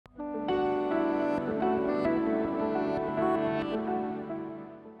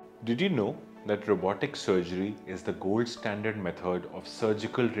Did you know that robotic surgery is the gold standard method of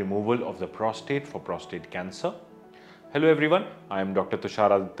surgical removal of the prostate for prostate cancer? Hello everyone, I am Dr.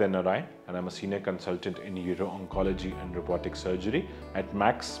 Tushar Aditya Narain and I am a senior consultant in Uro-Oncology and Robotic Surgery at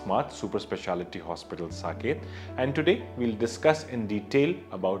Max Smart Super Speciality Hospital, Saket, and today we'll discuss in detail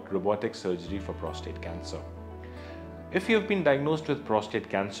about robotic surgery for prostate cancer. If you have been diagnosed with prostate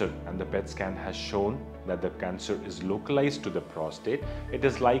cancer and the PET scan has shown that the cancer is localized to the prostate, it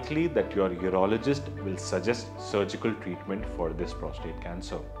is likely that your urologist will suggest surgical treatment for this prostate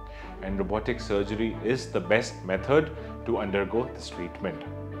cancer. And robotic surgery is the best method to undergo this treatment.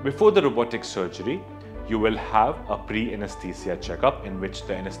 Before the robotic surgery, you will have a pre-anesthesia checkup in which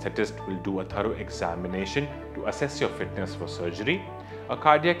the anesthetist will do a thorough examination to assess your fitness for surgery, a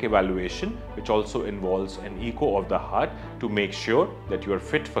cardiac evaluation which also involves an echo of the heart to make sure that you are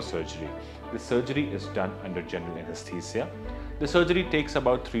fit for surgery. The surgery is done under general anesthesia. The surgery takes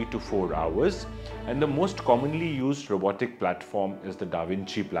about 3 to 4 hours, and the most commonly used robotic platform is the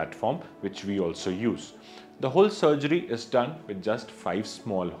Vinci platform, which we also use. The whole surgery is done with just 5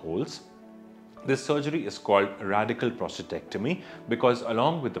 small holes. This surgery is called radical prostatectomy because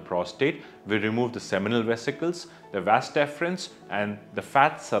along with the prostate, we remove the seminal vesicles, the vas deferens and the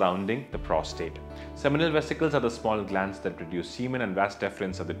fat surrounding the prostate. Seminal vesicles are the small glands that produce semen and vas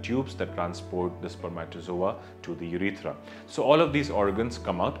deferens are the tubes that transport the spermatozoa to the urethra. So all of these organs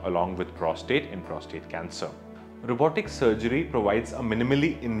come out along with prostate in prostate cancer. Robotic surgery provides a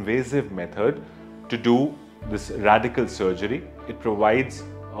minimally invasive method to do this radical surgery. It provides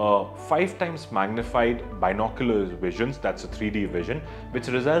 5 times magnified binocular visions, that's a 3D vision, which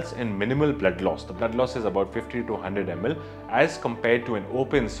results in minimal blood loss. The blood loss is about 50 to 100 ml as compared to an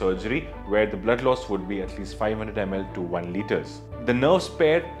open surgery where the blood loss would be at least 500 ml to 1 liters. The nerve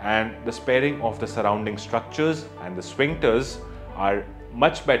spare and the sparing of the surrounding structures and the sphincters are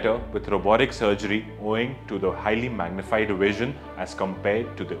much better with robotic surgery owing to the highly magnified vision as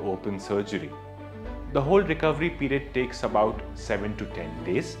compared to the open surgery. The whole recovery period takes about 7 to 10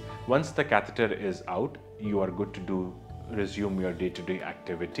 days. Once the catheter is out, you are good to resume your day-to-day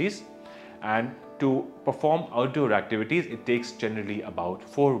activities. And to perform outdoor activities, it takes generally about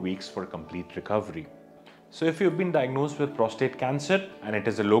 4 weeks for complete recovery. So if you've been diagnosed with prostate cancer and it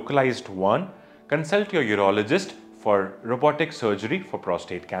is a localized one, consult your urologist for robotic surgery for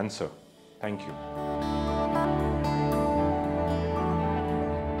prostate cancer. Thank you.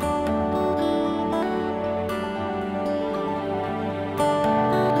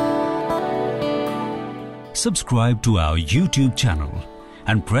 Subscribe to our YouTube channel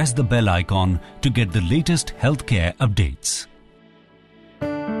and press the bell icon to get the latest healthcare updates.